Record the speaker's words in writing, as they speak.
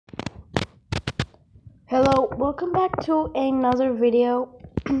Hello, welcome back to another video.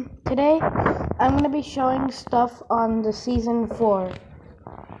 Today, I'm going to be showing stuff on the Season 4.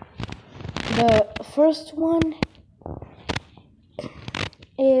 The first one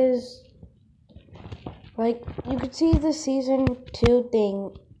is, you can see the Season 2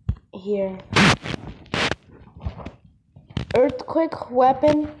 thing here. Earthquake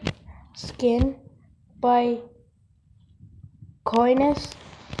Weapon Skin by Coinus.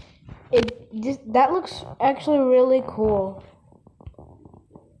 That looks actually really cool.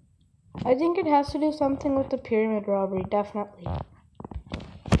 I think it has to do something with the pyramid robbery, definitely.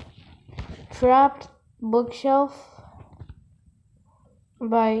 Trapped Bookshelf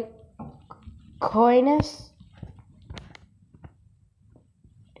by Coinus.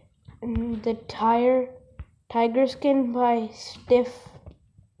 The Tiger Skin by Stiff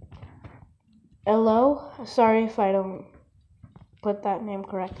Elo. Sorry if I don't put that name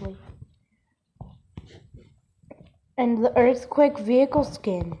correctly. And the Earthquake Vehicle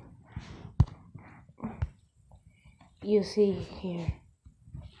Skin. You see here.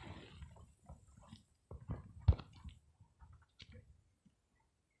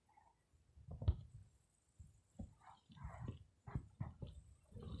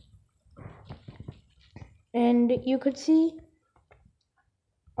 And you could see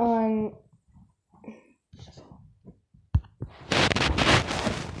on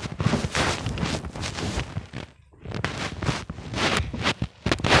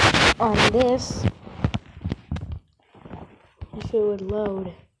this, if it would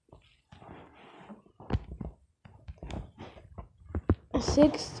load.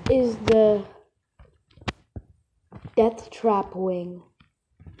 6 is the Death Trap Wing.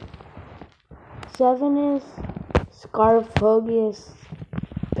 7 is Sarcophagus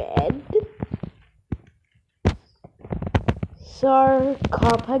Bed.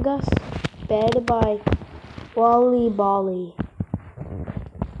 Sarcophagus Bed by Wally Bolly.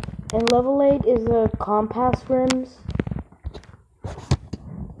 And level 8 is the Compass Rims.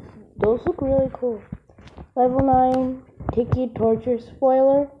 Those look really cool. Level 9, Tiki Torture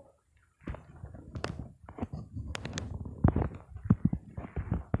Spoiler.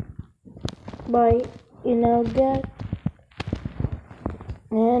 By Inelgat.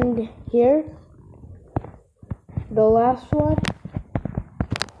 And here, the last one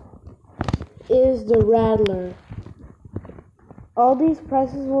is the Rattler. All these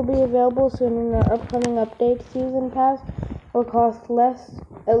prices will be available soon in our upcoming update. Season Pass will cost less,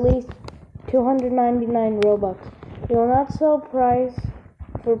 at least 299 Robux. We will not sell price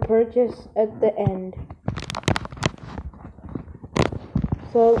for purchase at the end.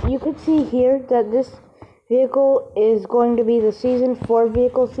 So you could see here that this vehicle is going to be the Season 4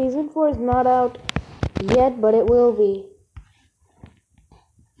 vehicle. Season 4 is not out yet, but it will be.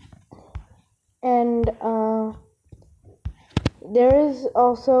 And there is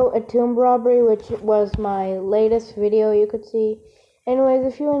also a tomb robbery, which was my latest video you could see. Anyways,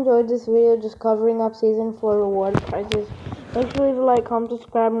 if you enjoyed this video just covering up Season 4 reward prices, make sure to leave a like, comment,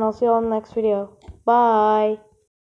 subscribe, and I'll see you all in the next video. Bye!